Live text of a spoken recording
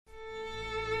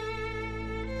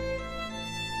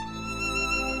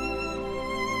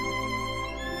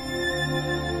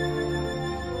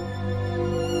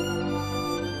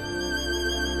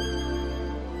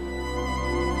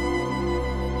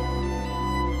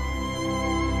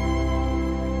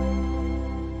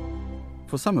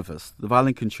For some of us, the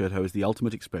violin concerto is the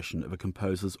ultimate expression of a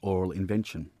composer's oral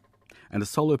invention and a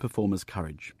solo performer's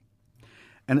courage.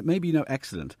 And it may be no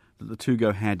accident that the two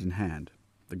go hand in hand.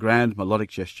 The grand melodic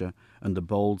gesture and the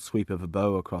bold sweep of a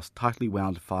bow across tightly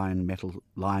wound fine metal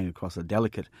lying across a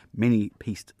delicate,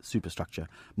 many-pieced superstructure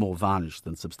more varnished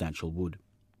than substantial wood.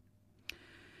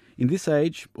 In this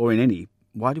age, or in any,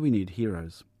 why do we need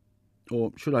heroes?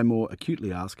 Or should I more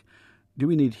acutely ask, do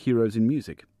we need heroes in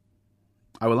music?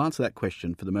 I will answer that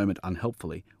question for the moment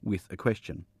unhelpfully with a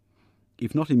question.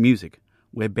 If not in music,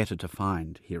 where better to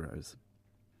find heroes?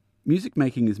 Music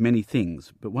making is many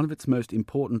things, but one of its most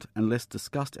important and less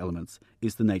discussed elements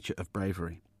is the nature of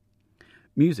bravery.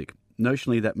 Music,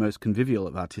 notionally that most convivial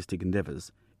of artistic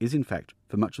endeavours, is in fact,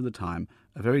 for much of the time,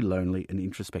 a very lonely and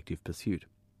introspective pursuit.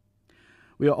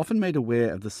 We are often made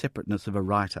aware of the separateness of a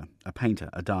writer, a painter,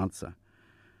 a dancer,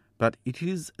 but it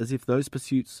is as if those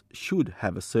pursuits should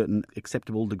have a certain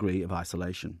acceptable degree of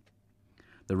isolation.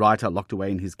 The writer locked away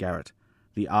in his garret,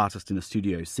 the artist in a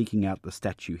studio seeking out the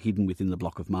statue hidden within the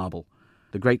block of marble,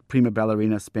 the great prima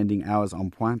ballerina spending hours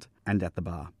en pointe and at the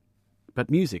bar.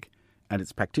 But music, and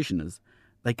its practitioners,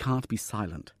 they can't be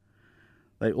silent.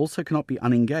 They also cannot be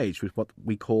unengaged with what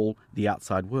we call the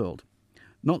outside world,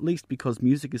 not least because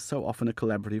music is so often a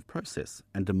collaborative process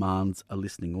and demands a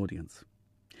listening audience.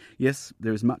 Yes,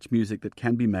 there is much music that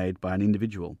can be made by an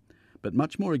individual, but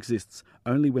much more exists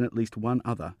only when at least one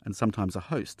other, and sometimes a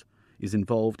host, is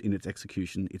involved in its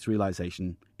execution, its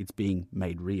realization, its being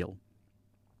made real.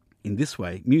 In this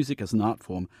way, music as an art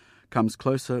form comes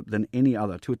closer than any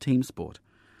other to a team sport,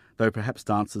 though perhaps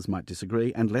dancers might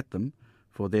disagree, and let them,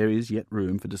 for there is yet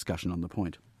room for discussion on the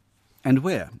point. And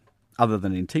where, other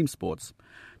than in team sports,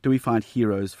 do we find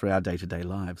heroes for our day-to-day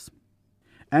lives?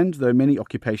 And though many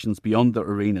occupations beyond the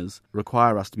arenas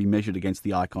require us to be measured against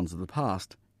the icons of the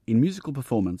past, in musical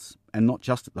performance, and not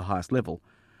just at the highest level,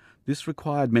 this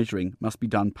required measuring must be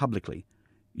done publicly,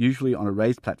 usually on a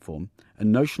raised platform,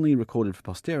 and notionally recorded for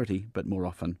posterity, but more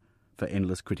often for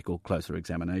endless critical closer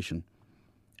examination.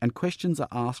 And questions are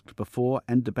asked before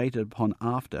and debated upon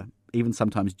after, even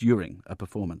sometimes during, a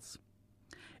performance.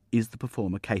 Is the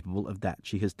performer capable of that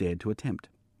she has dared to attempt?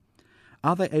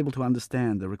 Are they able to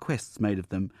understand the requests made of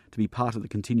them to be part of the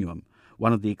continuum,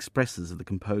 one of the expressors of the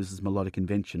composer's melodic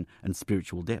invention and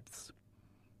spiritual depths?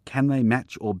 Can they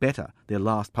match or better their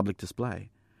last public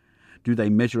display? Do they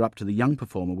measure up to the young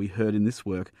performer we heard in this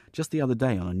work just the other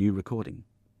day on a new recording?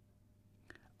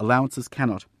 Allowances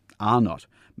are not,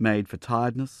 made for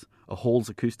tiredness, a hall's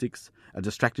acoustics, a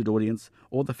distracted audience,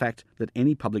 or the fact that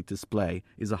any public display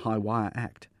is a high-wire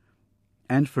act.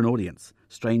 And for an audience,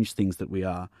 strange things that we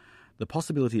are, the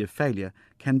possibility of failure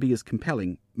can be as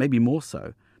compelling, maybe more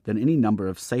so, than any number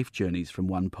of safe journeys from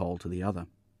one pole to the other.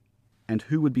 And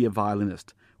who would be a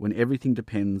violinist when everything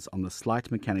depends on the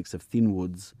slight mechanics of thin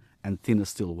woods and thinner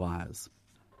still wires?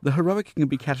 The heroic can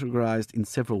be categorized in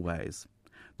several ways,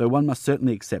 though one must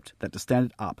certainly accept that to stand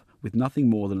it up with nothing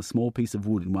more than a small piece of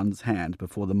wood in one's hand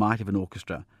before the might of an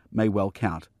orchestra may well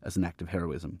count as an act of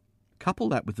heroism. Couple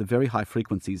that with the very high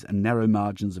frequencies and narrow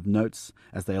margins of notes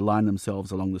as they align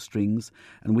themselves along the strings,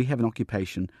 and we have an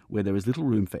occupation where there is little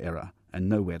room for error and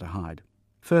nowhere to hide.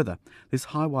 Further, this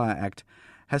high-wire act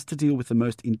has to deal with the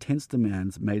most intense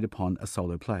demands made upon a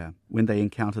solo player when they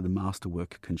encounter the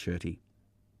masterwork concerti.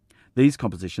 These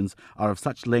compositions are of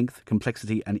such length,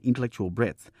 complexity, and intellectual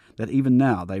breadth that even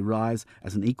now they rise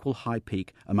as an equal high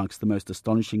peak amongst the most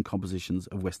astonishing compositions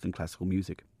of Western classical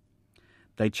music.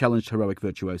 They challenged heroic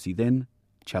virtuosi then,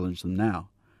 challenge them now.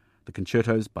 The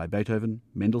concertos by Beethoven,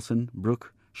 Mendelssohn,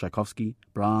 Bruch, Tchaikovsky,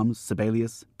 Brahms,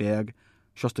 Sibelius, Berg,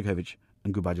 Shostakovich,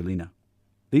 and Gubajdulina.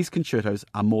 These concertos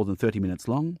are more than 30 minutes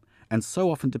long, and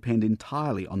so often depend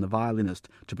entirely on the violinist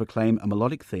to proclaim a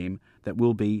melodic theme that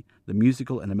will be the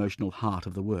musical and emotional heart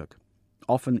of the work,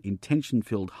 often in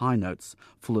tension-filled high notes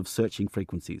full of searching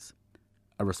frequencies,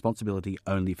 a responsibility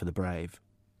only for the brave.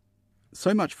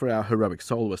 So much for our heroic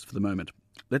soloist for the moment.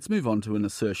 Let's move on to an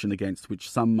assertion against which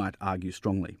some might argue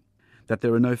strongly, that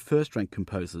there are no first-rank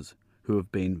composers who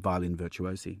have been violin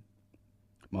virtuosi.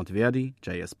 Monteverdi,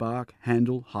 J.S. Bach,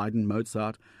 Handel, Haydn,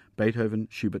 Mozart, Beethoven,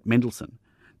 Schubert, Mendelssohn,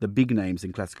 the big names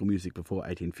in classical music before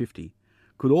 1850,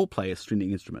 could all play a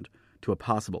stringing instrument to a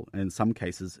passable, and in some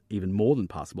cases even more than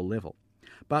passable level.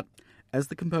 But as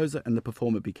the composer and the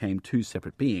performer became two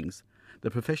separate beings,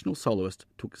 the professional soloist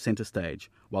took centre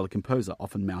stage, while the composer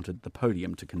often mounted the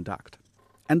podium to conduct.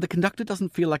 And the conductor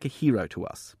doesn't feel like a hero to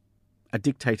us. A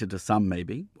dictator to some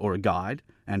maybe, or a guide,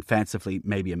 and fancifully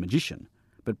maybe a magician.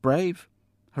 But brave?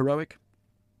 Heroic?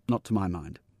 Not to my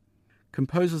mind.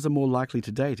 Composers are more likely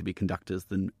today to be conductors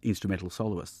than instrumental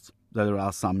soloists. though there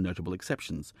are some notable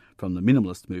exceptions, from the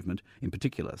minimalist movement in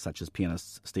particular, such as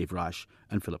pianists Steve Reich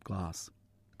and Philip Glass.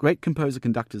 Great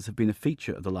composer-conductors have been a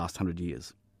feature of the last 100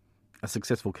 years. A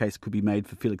successful case could be made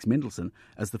for Felix Mendelssohn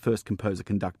as the first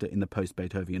composer-conductor in the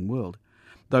post-Beethoven world,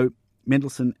 though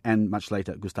Mendelssohn and much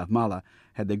later Gustav Mahler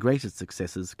had their greatest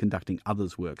successes conducting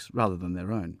others' works rather than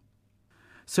their own.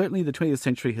 Certainly the 20th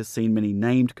century has seen many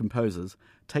named composers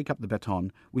take up the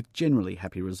baton with generally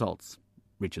happy results.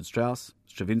 Richard Strauss,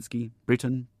 Stravinsky,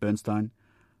 Britten, Bernstein,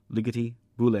 Ligeti,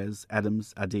 Boulez,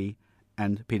 Adams, Adi,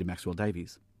 and Peter Maxwell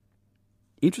Davies.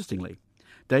 Interestingly,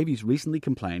 Davies recently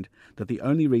complained that the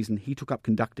only reason he took up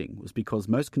conducting was because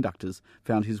most conductors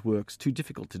found his works too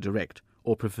difficult to direct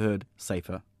or preferred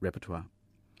safer repertoire.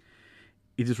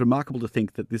 It is remarkable to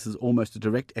think that this is almost a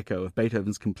direct echo of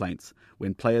Beethoven's complaints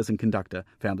when players and conductor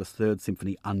found the Third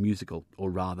Symphony unmusical, or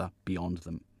rather beyond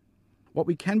them. What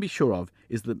we can be sure of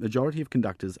is that the majority of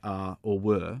conductors are, or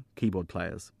were, keyboard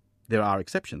players. There are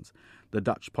exceptions. The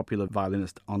Dutch popular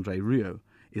violinist André Rieu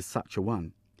is such a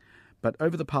one. But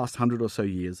over the past 100 or so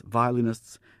years,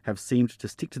 violinists have seemed to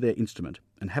stick to their instrument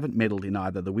and haven't meddled in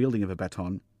either the wielding of a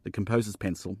baton, the composer's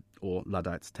pencil, or,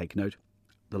 Luddites take note,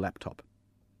 the laptop.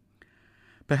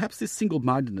 Perhaps this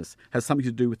single-mindedness has something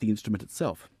to do with the instrument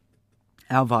itself.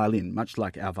 Our violin, much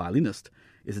like our violinist,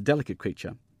 is a delicate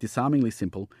creature, disarmingly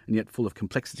simple and yet full of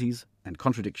complexities and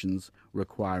contradictions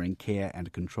requiring care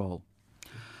and control.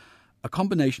 A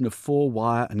combination of 4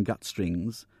 wire and gut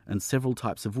strings and several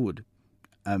types of wood,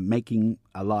 making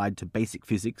allied to basic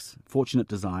physics, fortunate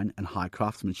design and high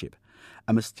craftsmanship,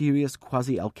 a mysterious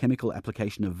quasi-alchemical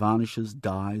application of varnishes,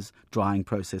 dyes, drying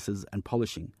processes and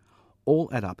polishing, all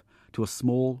add up to a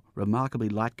small, remarkably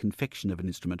light confection of an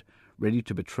instrument ready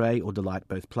to betray or delight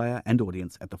both player and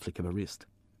audience at the flick of a wrist.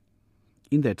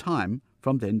 In their time,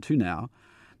 from then to now,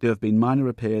 there have been minor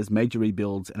repairs, major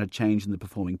rebuilds and a change in the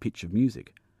performing pitch of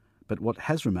music. But what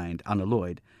has remained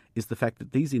unalloyed is the fact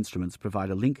that these instruments provide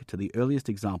a link to the earliest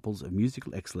examples of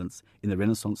musical excellence in the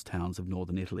Renaissance towns of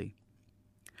northern Italy.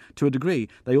 To a degree,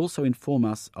 they also inform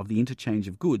us of the interchange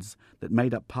of goods that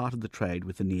made up part of the trade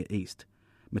with the Near East,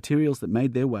 materials that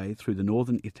made their way through the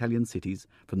northern Italian cities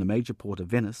from the major port of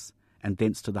Venice and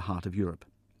thence to the heart of Europe,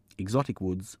 exotic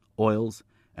woods, oils,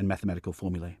 and mathematical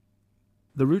formulae.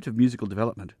 The route of musical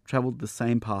development travelled the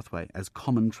same pathway as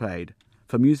common trade,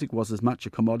 for music was as much a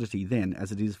commodity then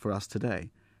as it is for us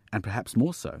today, and perhaps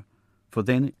more so, for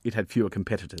then it had fewer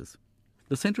competitors.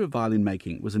 The centre of violin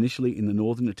making was initially in the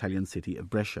northern Italian city of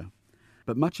Brescia,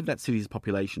 but much of that city's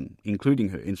population, including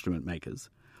her instrument makers,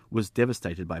 was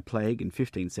devastated by plague in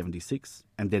 1576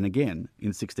 and then again in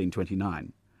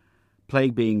 1629,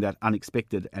 plague being that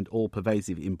unexpected and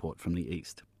all-pervasive import from the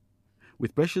east.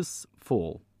 With Brescia's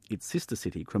fall, its sister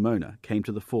city, Cremona, came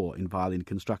to the fore in violin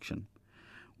construction,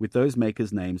 with those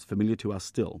makers' names familiar to us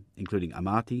still, including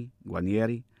Amati,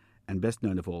 Guarnieri, and best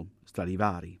known of all,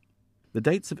 Stradivari. The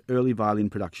dates of early violin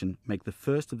production make the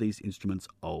first of these instruments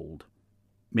old,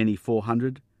 many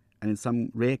 400, and in some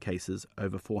rare cases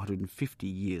over 450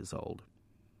 years old.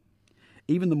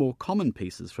 Even the more common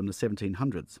pieces from the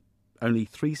 1700s, only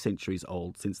 3 centuries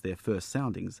old since their first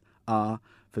soundings, are,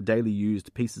 for daily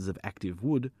used pieces of active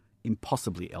wood,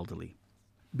 impossibly elderly.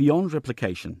 Beyond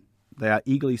replication, they are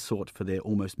eagerly sought for their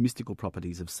almost mystical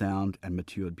properties of sound and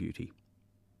matured beauty.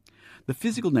 The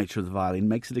physical nature of the violin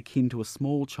makes it akin to a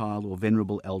small child or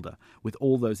venerable elder, with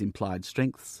all those implied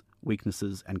strengths,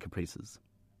 weaknesses, and caprices.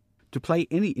 To play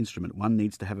any instrument, one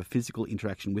needs to have a physical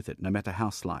interaction with it, no matter how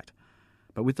slight.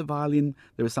 But with the violin,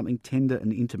 there is something tender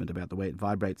and intimate about the way it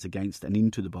vibrates against and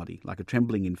into the body, like a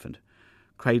trembling infant,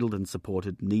 cradled and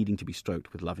supported, needing to be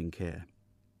stroked with loving care.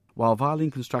 While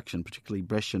violin construction, particularly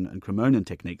Brescian and Cremonan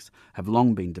techniques, have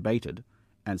long been debated,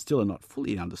 and still are not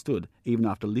fully understood, even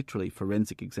after literally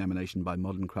forensic examination by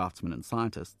modern craftsmen and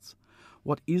scientists,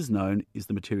 what is known is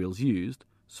the materials used: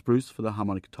 spruce for the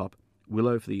harmonic top,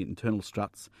 willow for the internal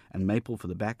struts, and maple for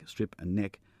the back, strip, and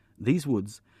neck. These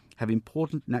woods have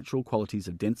important natural qualities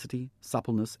of density,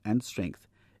 suppleness, and strength,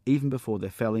 even before their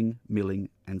felling, milling,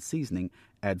 and seasoning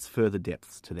adds further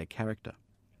depths to their character.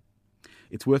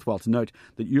 It's worthwhile to note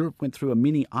that Europe went through a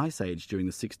mini ice age during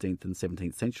the 16th and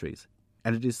 17th centuries,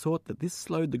 and it is thought that this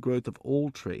slowed the growth of all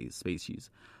tree species,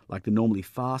 like the normally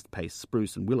fast-paced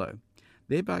spruce and willow,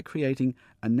 thereby creating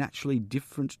a naturally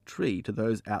different tree to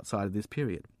those outside of this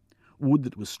period. Wood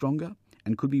that was stronger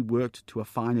and could be worked to a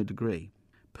finer degree,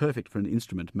 perfect for an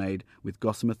instrument made with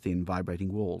gossamer-thin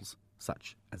vibrating walls,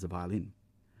 such as a violin.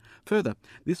 Further,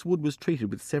 this wood was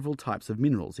treated with several types of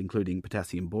minerals, including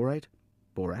potassium borate,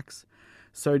 borax,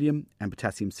 sodium and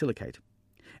potassium silicate,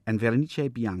 and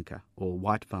vernice bianca, or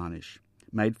white varnish,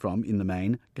 made from, in the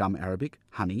main, gum arabic,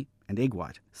 honey, and egg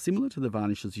white, similar to the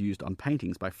varnishes used on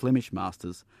paintings by Flemish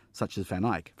masters such as Van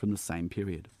Eyck from the same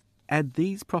period. Add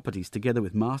these properties together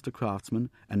with master craftsmen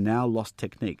and now lost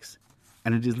techniques,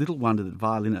 and it is little wonder that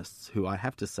violinists, who I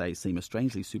have to say seem a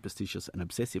strangely superstitious and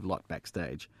obsessive lot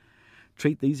backstage,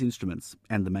 treat these instruments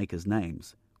and the makers'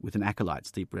 names with an acolyte's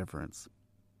deep reverence.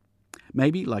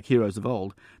 Maybe, like heroes of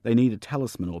old, they need a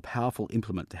talisman or powerful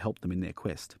implement to help them in their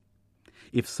quest.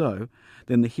 If so,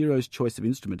 then the hero's choice of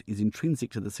instrument is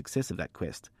intrinsic to the success of that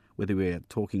quest, whether we are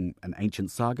talking an ancient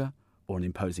saga or an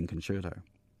imposing concerto.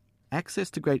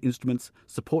 Access to great instruments,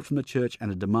 support from the church,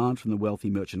 and a demand from the wealthy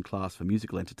merchant class for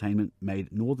musical entertainment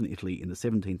made northern Italy in the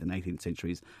 17th and 18th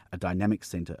centuries a dynamic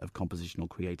centre of compositional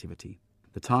creativity.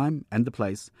 The time and the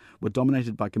place were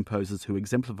dominated by composers who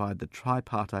exemplified the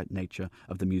tripartite nature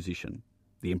of the musician: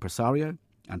 the impresario,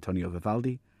 Antonio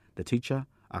Vivaldi, the teacher,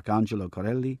 Arcangelo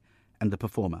Corelli, and the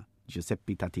performer,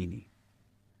 Giuseppe Tartini.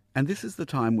 And this is the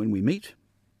time when we meet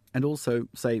and also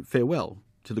say farewell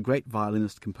to the great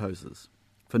violinist composers,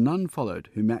 for none followed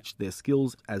who matched their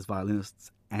skills as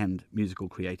violinists and musical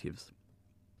creatives.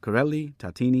 Corelli,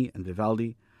 Tartini, and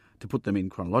Vivaldi, to put them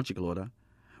in chronological order,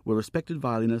 were respected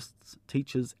violinists,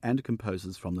 teachers, and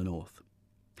composers from the north.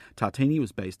 Tartini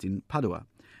was based in Padua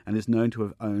and is known to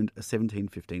have owned a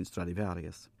 1715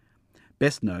 Stradivarius.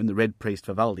 Best known, the Red Priest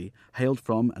Vivaldi hailed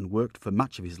from and worked for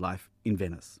much of his life in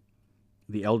Venice.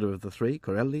 The elder of the three,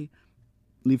 Corelli,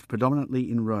 lived predominantly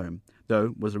in Rome,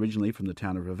 though was originally from the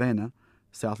town of Ravenna,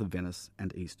 south of Venice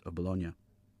and east of Bologna.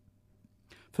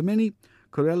 For many,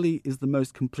 Corelli is the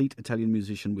most complete Italian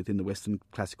musician within the Western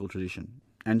classical tradition,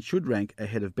 and should rank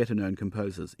ahead of better-known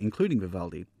composers, including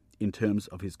Vivaldi, in terms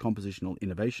of his compositional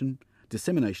innovation,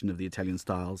 dissemination of the Italian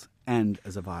styles, and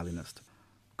as a violinist.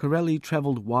 Corelli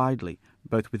travelled widely,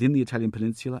 both within the Italian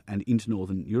peninsula and into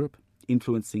northern Europe,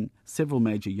 influencing several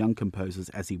major young composers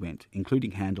as he went,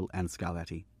 including Handel and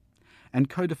Scarlatti, and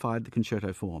codified the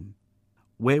concerto form.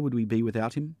 Where would we be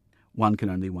without him? One can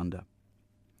only wonder.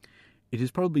 It is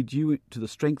probably due to the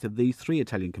strength of these three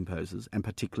Italian composers, and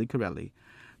particularly Corelli,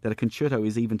 that a concerto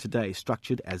is even today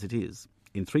structured as it is,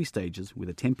 in three stages with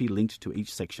a tempi linked to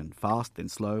each section, fast, then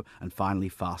slow, and finally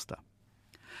faster.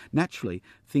 Naturally,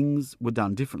 things were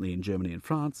done differently in Germany and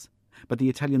France, but the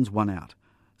Italians won out,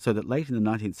 so that late in the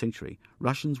 19th century,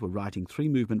 Russians were writing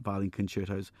three-movement violin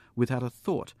concertos without a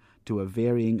thought to a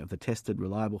varying of the tested,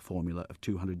 reliable formula of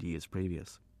 200 years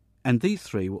previous. And these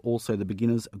three were also the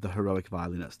beginners of the heroic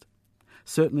violinist.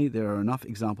 Certainly there are enough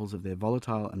examples of their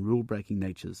volatile and rule-breaking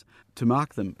natures to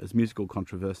mark them as musical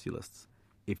controversialists,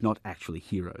 if not actually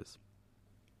heroes.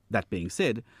 That being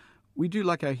said, we do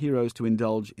like our heroes to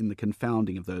indulge in the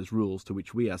confounding of those rules to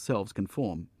which we ourselves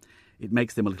conform. It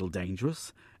makes them a little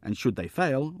dangerous, and should they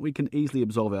fail, we can easily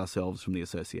absolve ourselves from the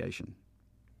association.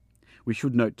 We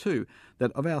should note, too,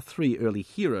 that of our three early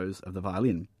heroes of the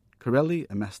violin, Corelli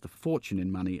amassed a fortune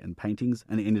in money and paintings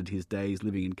and ended his days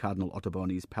living in Cardinal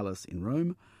Ottoboni's palace in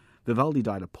Rome. Vivaldi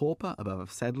died a pauper above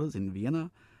a saddler's in Vienna,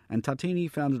 and Tartini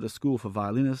founded a school for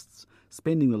violinists,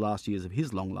 spending the last years of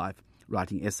his long life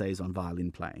writing essays on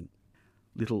violin playing.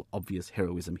 Little obvious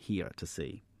heroism here to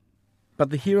see. But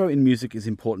the hero in music is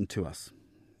important to us.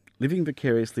 Living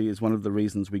vicariously is one of the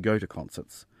reasons we go to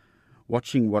concerts,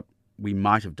 watching what we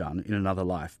might have done in another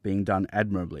life being done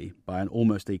admirably by an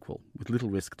almost equal, with little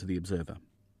risk to the observer.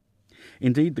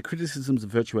 Indeed, the criticisms of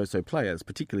virtuoso players,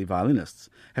 particularly violinists,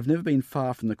 have never been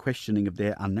far from the questioning of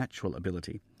their unnatural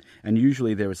ability, and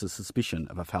usually there is a suspicion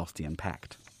of a Faustian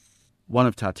pact. One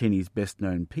of Tartini's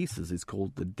best-known pieces is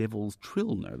called The Devil's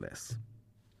Trill, no less.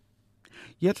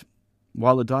 Yet,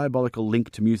 while a diabolical link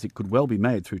to music could well be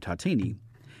made through Tartini,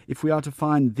 if we are to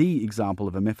find the example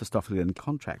of a Mephistophelian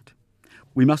contract,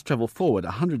 we must travel forward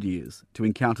 100 years to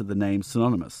encounter the name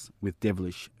synonymous with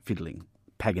devilish fiddling,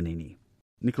 Paganini.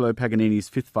 Niccolò Paganini's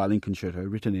Fifth Violin Concerto,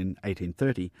 written in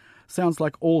 1830, sounds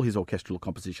like all his orchestral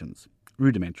compositions,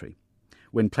 rudimentary,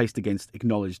 when placed against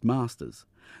acknowledged masters,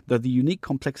 though the unique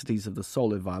complexities of the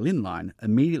solo violin line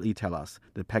immediately tell us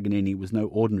that Paganini was no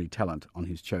ordinary talent on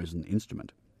his chosen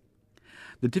instrument.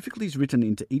 The difficulties written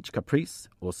into each caprice,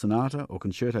 or sonata, or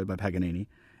concerto by Paganini,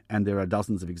 and there are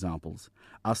dozens of examples,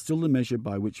 are still the measure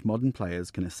by which modern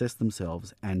players can assess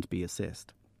themselves and be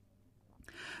assessed.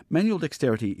 Manual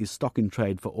dexterity is stock in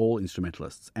trade for all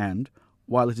instrumentalists, and,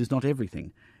 while it is not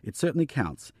everything, it certainly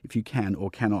counts if you can or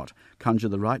cannot conjure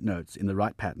the right notes in the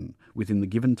right pattern within the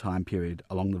given time period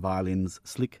along the violin's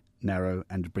slick, narrow,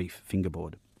 and brief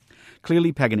fingerboard.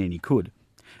 Clearly Paganini could,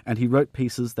 and he wrote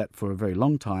pieces that for a very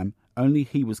long time only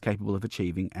he was capable of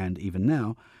achieving, and even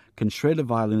now can shred a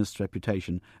violinist's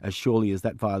reputation as surely as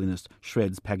that violinist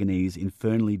shreds Paganini's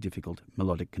infernally difficult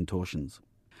melodic contortions.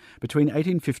 Between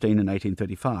 1815 and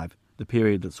 1835, the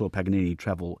period that saw Paganini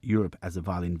travel Europe as a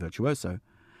violin virtuoso,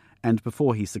 and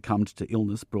before he succumbed to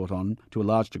illness brought on to a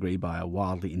large degree by a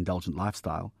wildly indulgent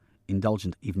lifestyle,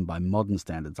 indulgent even by modern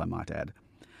standards, I might add,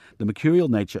 the mercurial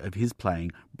nature of his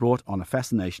playing brought on a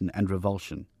fascination and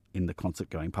revulsion in the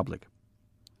concert-going public.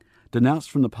 Denounced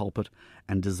from the pulpit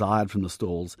and desired from the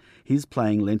stalls, his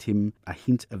playing lent him a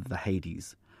hint of the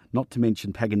Hades, not to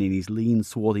mention Paganini's lean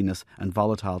swarthiness and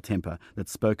volatile temper that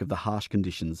spoke of the harsh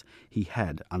conditions he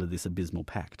had under this abysmal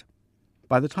pact.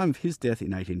 By the time of his death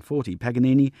in 1840,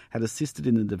 Paganini had assisted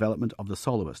in the development of the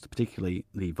soloist, particularly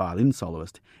the violin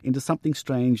soloist, into something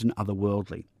strange and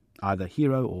otherworldly, either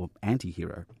hero or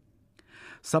anti-hero.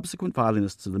 Subsequent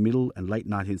violinists of the middle and late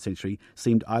 19th century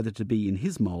seemed either to be in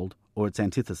his mould or its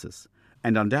antithesis,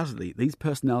 and undoubtedly these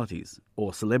personalities,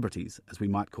 or celebrities as we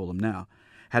might call them now,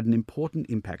 had an important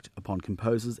impact upon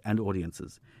composers and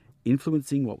audiences,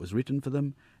 influencing what was written for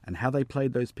them and how they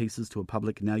played those pieces to a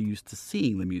public now used to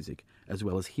seeing the music as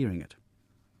well as hearing it.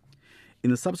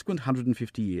 In the subsequent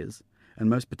 150 years, and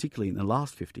most particularly in the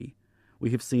last 50, we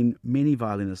have seen many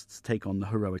violinists take on the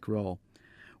heroic role,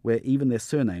 where even their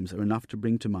surnames are enough to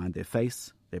bring to mind their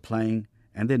face, their playing,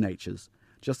 and their natures,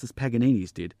 just as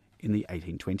Paganini's did in the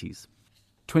 1820s.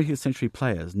 20th century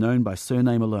players known by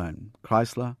surname alone,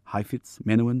 Kreisler, Heifetz,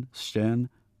 Menuhin, Stern,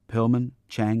 Perlman,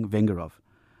 Chang, Vengerov,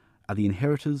 are the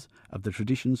inheritors of the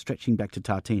tradition stretching back to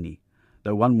Tartini,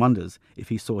 though one wonders if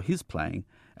he saw his playing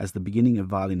as the beginning of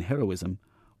violin heroism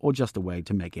or just a way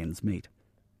to make ends meet.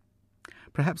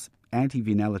 Perhaps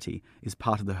anti-venality is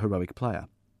part of the heroic player.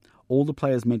 All the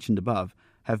players mentioned above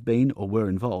have been or were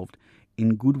involved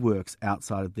in good works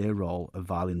outside of their role of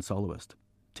violin soloist.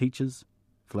 Teachers,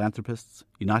 philanthropists,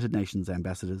 United Nations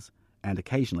ambassadors, and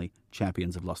occasionally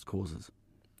champions of lost causes.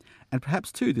 And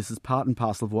perhaps too this is part and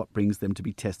parcel of what brings them to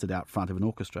be tested out front of an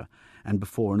orchestra and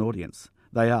before an audience.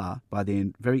 They are, by their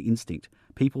very instinct,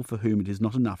 people for whom it is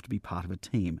not enough to be part of a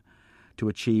team, to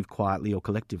achieve quietly or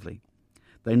collectively.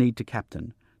 They need to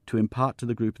captain, to impart to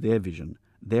the group their vision,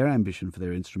 their ambition for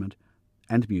their instrument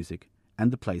and music,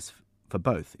 and the place for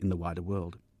both in the wider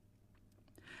world.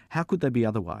 How could they be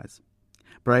otherwise?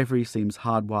 Bravery seems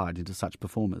hardwired into such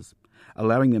performers,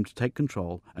 allowing them to take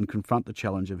control and confront the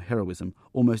challenge of heroism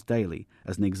almost daily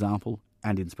as an example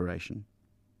and inspiration.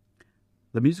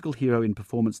 The musical hero in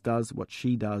performance does what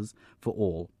she does for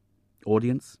all,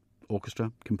 audience,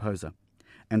 orchestra, composer,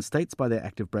 and states by their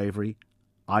act of bravery,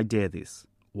 "I dare this,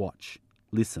 watch,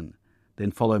 listen,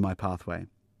 then follow my pathway.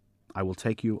 I will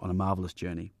take you on a marvellous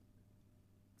journey."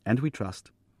 And we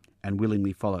trust and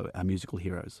willingly follow our musical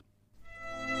heroes.